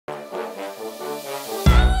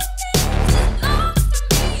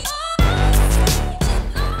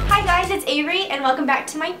and welcome back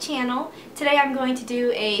to my channel. Today I'm going to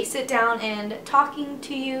do a sit down and talking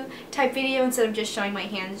to you type video instead of just showing my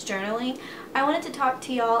hands journaling. I wanted to talk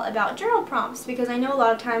to y'all about journal prompts because I know a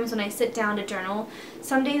lot of times when I sit down to journal,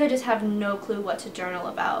 some days I just have no clue what to journal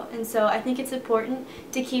about. And so I think it's important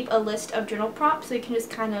to keep a list of journal prompts so you can just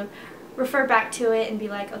kind of refer back to it and be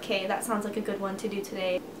like, okay, that sounds like a good one to do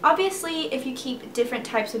today. Obviously, if you keep different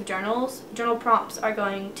types of journals, journal prompts are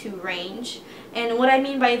going to range. And what I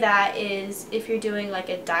mean by that is if you're doing like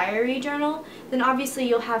a diary journal, then obviously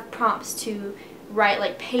you'll have prompts to write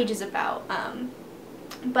like pages about.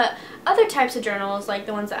 But other types of journals, like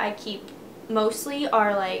the ones that I keep mostly,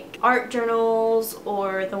 are like art journals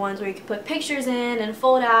or the ones where you can put pictures in and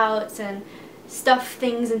fold outs and stuff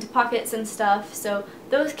things into pockets and stuff. So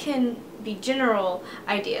those can be general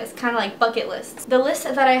ideas, kind of like bucket lists. The list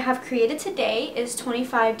that I have created today is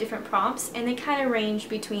 25 different prompts, and they kind of range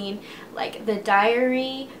between like the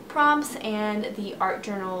diary prompts and the art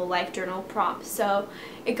journal, life journal prompts. So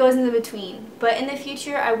it goes in the between. But in the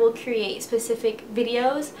future I will create specific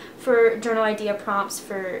videos for journal idea prompts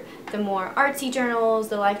for the more artsy journals,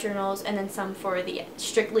 the life journals, and then some for the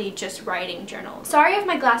strictly just writing journals. Sorry if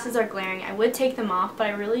my glasses are glaring. I would take them off, but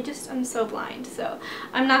I really just am so blind, so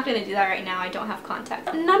I'm not going to do that right now. I don't have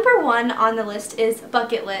contacts. Number one on the list is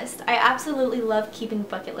bucket list. I absolutely love keeping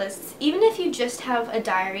bucket lists. Even if you just have a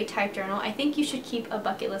diary type journal, I think you should keep a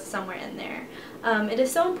bucket list somewhere in there. It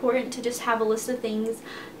is so important to just have a list of things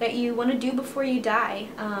that you want to do before you die.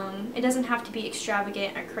 It doesn't have to be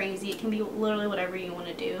extravagant or crazy. It can be literally whatever you want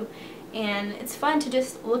to do. And it's fun to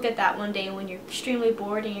just look at that one day when you're extremely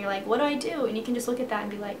bored and you're like, what do I do? And you can just look at that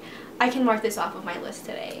and be like, I can mark this off of my list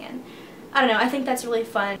today. And I don't know, I think that's really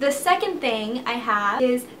fun. The second thing I have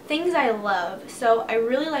is things I love. So I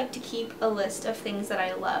really like to keep a list of things that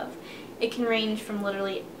I love. It can range from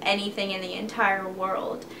literally anything in the entire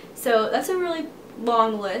world. So that's a really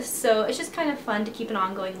long list, so it's just kind of fun to keep an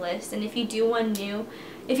ongoing list. And if you do a new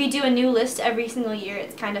list every single year,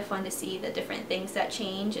 it's kind of fun to see the different things that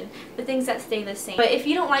change and the things that stay the same. But if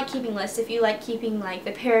you don't like keeping lists, if you like keeping like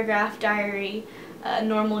the paragraph diary,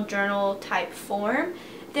 normal journal type form,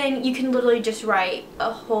 then you can literally just write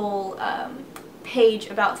a whole page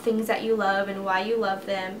about things that you love and why you love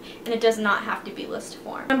them, and it does not have to be list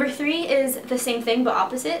form. Number three is the same thing but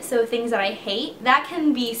opposite, so things that I hate. That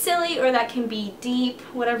can be silly or that can be deep,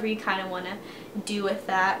 whatever you kind of want to do with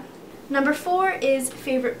that. Number four is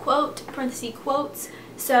favorite quote, parentheses quotes.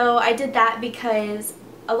 So I did that because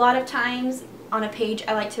a lot of times on a page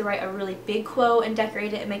I like to write a really big quote and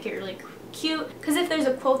decorate it and make it really cute, because if there's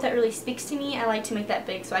a quote that really speaks to me, I like to make that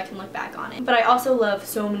big so I can look back on it. But I also love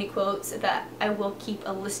so many quotes that I will keep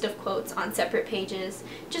a list of quotes on separate pages,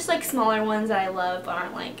 just like smaller ones that I love but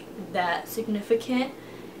aren't like that significant.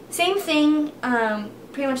 Same thing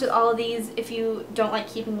pretty much with all of these. If you don't like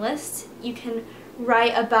keeping lists, you can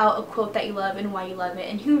write about a quote that you love and why you love it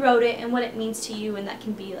and who wrote it and what it means to you, and that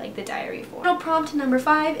can be like the diary form. Journal prompt number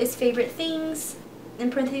five is favorite things. In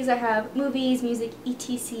parentheses I have movies, music,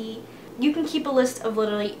 etc. You can keep a list of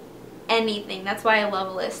literally anything. That's why I love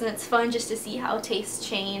a list, and it's fun just to see how tastes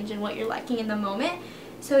change and what you're liking in the moment.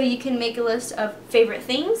 So you can make a list of favorite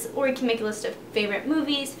things, or you can make a list of favorite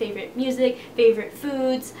movies, favorite music, favorite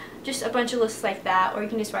foods, just a bunch of lists like that, or you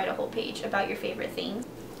can just write a whole page about your favorite things.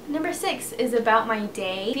 Number six is about my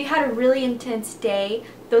day. If you had a really intense day,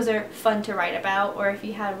 those are fun to write about, or if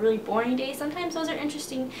you had a really boring day, sometimes those are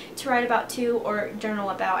interesting to write about too, or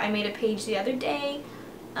journal about. I made a page the other day.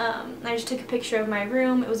 I just took a picture of my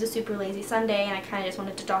room. It was a super lazy Sunday, and I kind of just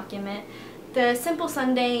wanted to document the simple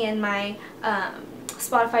Sunday in my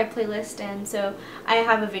Spotify playlist, and so I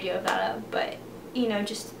have a video of that up. But you know,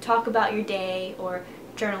 just talk about your day or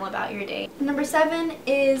journal about your day. Number seven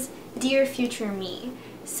is Dear Future Me.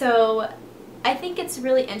 So I think it's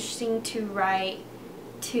really interesting to write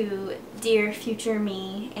to Dear Future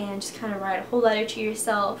Me and just kind of write a whole letter to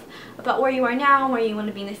yourself about where you are now, where you want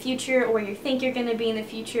to be in the future, or where you think you're going to be in the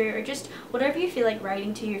future, or just whatever you feel like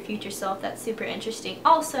writing to your future self. That's super interesting.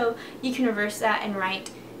 Also, you can reverse that and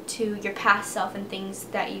write to your past self and things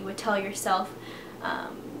that you would tell yourself,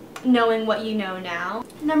 knowing what you know now.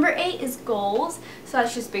 Number eight is goals. So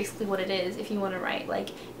that's just basically what it is. If you want to write like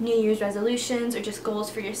New Year's resolutions or just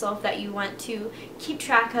goals for yourself that you want to keep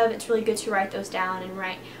track of, it's really good to write those down and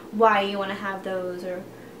write why you want to have those, or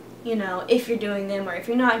you know, if you're doing them or if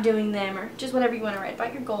you're not doing them, or just whatever you want to write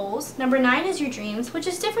about your goals. Number nine is your dreams, which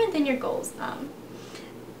is different than your goals.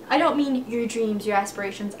 I don't mean your dreams, your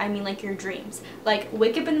aspirations, I mean like your dreams. Like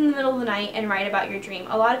wake up in the middle of the night and write about your dream.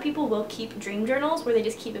 A lot of people will keep dream journals where they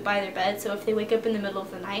just keep it by their bed, so if they wake up in the middle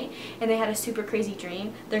of the night and they had a super crazy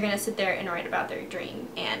dream, they're going to sit there and write about their dream.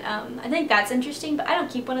 And I think that's interesting, but I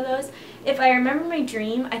don't keep one of those. If I remember my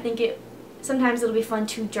dream, I think sometimes it'll be fun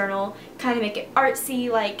to journal, kind of make it artsy,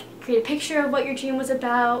 like create a picture of what your dream was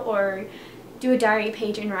about, or do a diary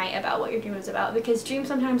page and write about what your dream was about, because dreams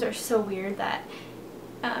sometimes are so weird that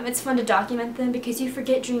it's fun to document them because you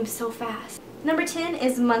forget dreams so fast. Number 10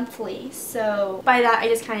 is monthly. So by that I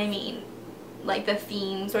just kind of mean like the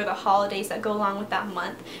themes or the holidays that go along with that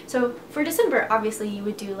month. So for December, obviously you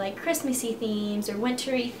would do like Christmassy themes or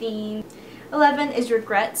wintry themes. 11 is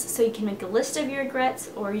regrets, so you can make a list of your regrets,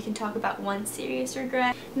 or you can talk about one serious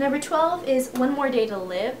regret. Number 12 is one more day to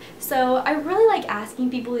live. So I really like asking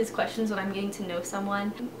people these questions when I'm getting to know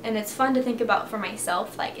someone, and it's fun to think about for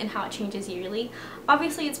myself, like, and how it changes yearly.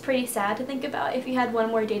 Obviously it's pretty sad to think about if you had one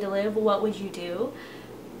more day to live, what would you do?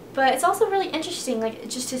 But it's also really interesting, like,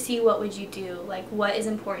 just to see what would you do, like what is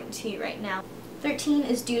important to you right now. 13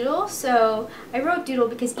 is doodle. So I wrote doodle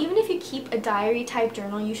because even if you keep a diary type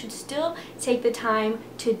journal, you should still take the time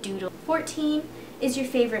to doodle. 14 is your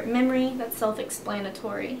favorite memory. That's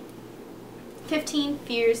self-explanatory. 15,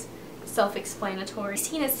 fears, self-explanatory.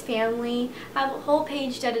 16 is family. Have a whole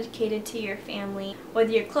page dedicated to your family,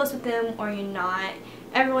 whether you're close with them or you're not.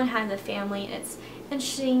 Everyone has a family, and it's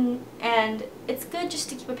interesting and it's good just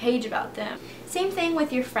to keep a page about them. Same thing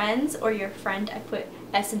with your friends or your friend. I put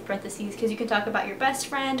S in parentheses because you can talk about your best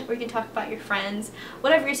friend, or you can talk about your friends,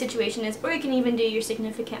 whatever your situation is, or you can even do your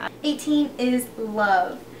significant other. 18 is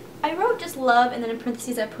love. I wrote just love, and then in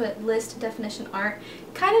parentheses I put list, definition, art.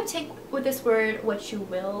 Kind of take with this word what you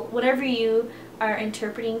will, whatever you are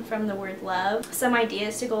interpreting from the word love. Some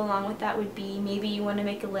ideas to go along with that would be maybe you want to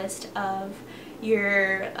make a list of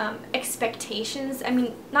your expectations. I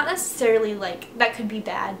mean, not necessarily like that could be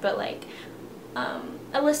bad, but like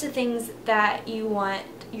a list of things that you want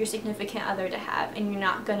your significant other to have and you're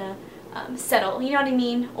not gonna settle, you know what I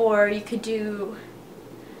mean? Or you could do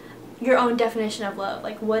your own definition of love,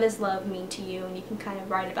 like what does love mean to you, and you can kind of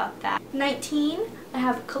write about that. 19, I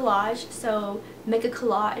have collage. So make a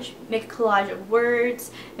collage of words,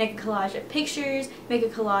 make a collage of pictures, make a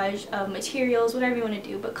collage of materials, whatever you want to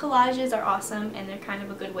do, but collages are awesome and they're kind of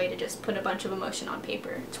a good way to just put a bunch of emotion on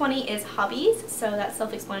paper. 20 is hobbies, so that's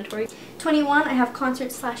self-explanatory. 21, I have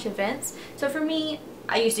concerts/events. So for me,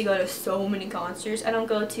 I used to go to so many concerts. I don't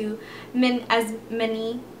go to as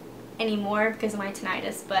many anymore because of my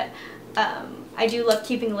tinnitus, but I do love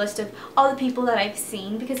keeping a list of all the people that I've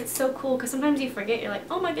seen because it's so cool, because sometimes you forget, you're like,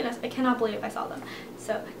 oh my goodness, I cannot believe I saw them.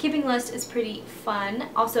 So keeping a list is pretty fun.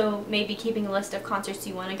 Also maybe keeping a list of concerts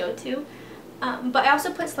you want to go to. But I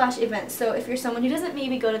also put /events, so if you're someone who doesn't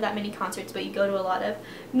maybe go to that many concerts but you go to a lot of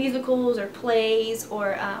musicals or plays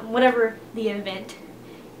or whatever the event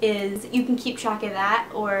is, you can keep track of that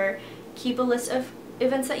or keep a list of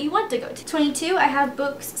events that you want to go to. 22, I have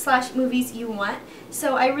books/movies you want.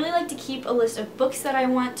 So I really like to keep a list of books that I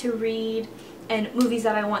want to read and movies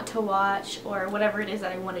that I want to watch, or whatever it is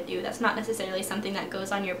that I want to do. That's not necessarily something that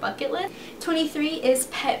goes on your bucket list. 23 is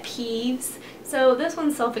pet peeves. So this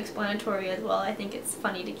one's self-explanatory as well. I think it's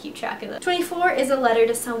funny to keep track of them. 24 is a letter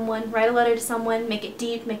to someone. Write a letter to someone, make it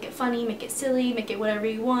deep, make it funny, make it silly, make it whatever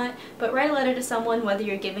you want, but write a letter to someone whether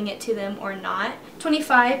you're giving it to them or not.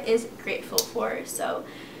 25 is grateful for. So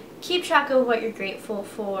keep track of what you're grateful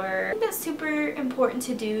for. I think that's super important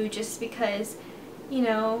to do just because, you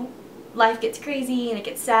know, life gets crazy and it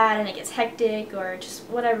gets sad and it gets hectic or just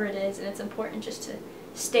whatever it is, and it's important just to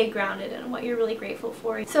stay grounded in what you're really grateful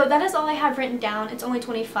for. So that is all I have written down. It's only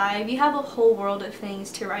 25. You have a whole world of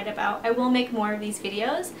things to write about. I will make more of these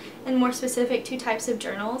videos and more specific to types of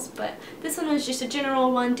journals, but this one was just a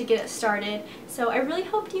general one to get it started. So I really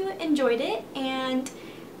hope you enjoyed it, and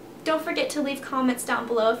don't forget to leave comments down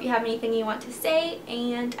below if you have anything you want to say,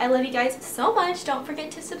 and I love you guys so much. Don't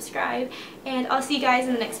forget to subscribe, and I'll see you guys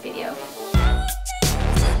in the next video.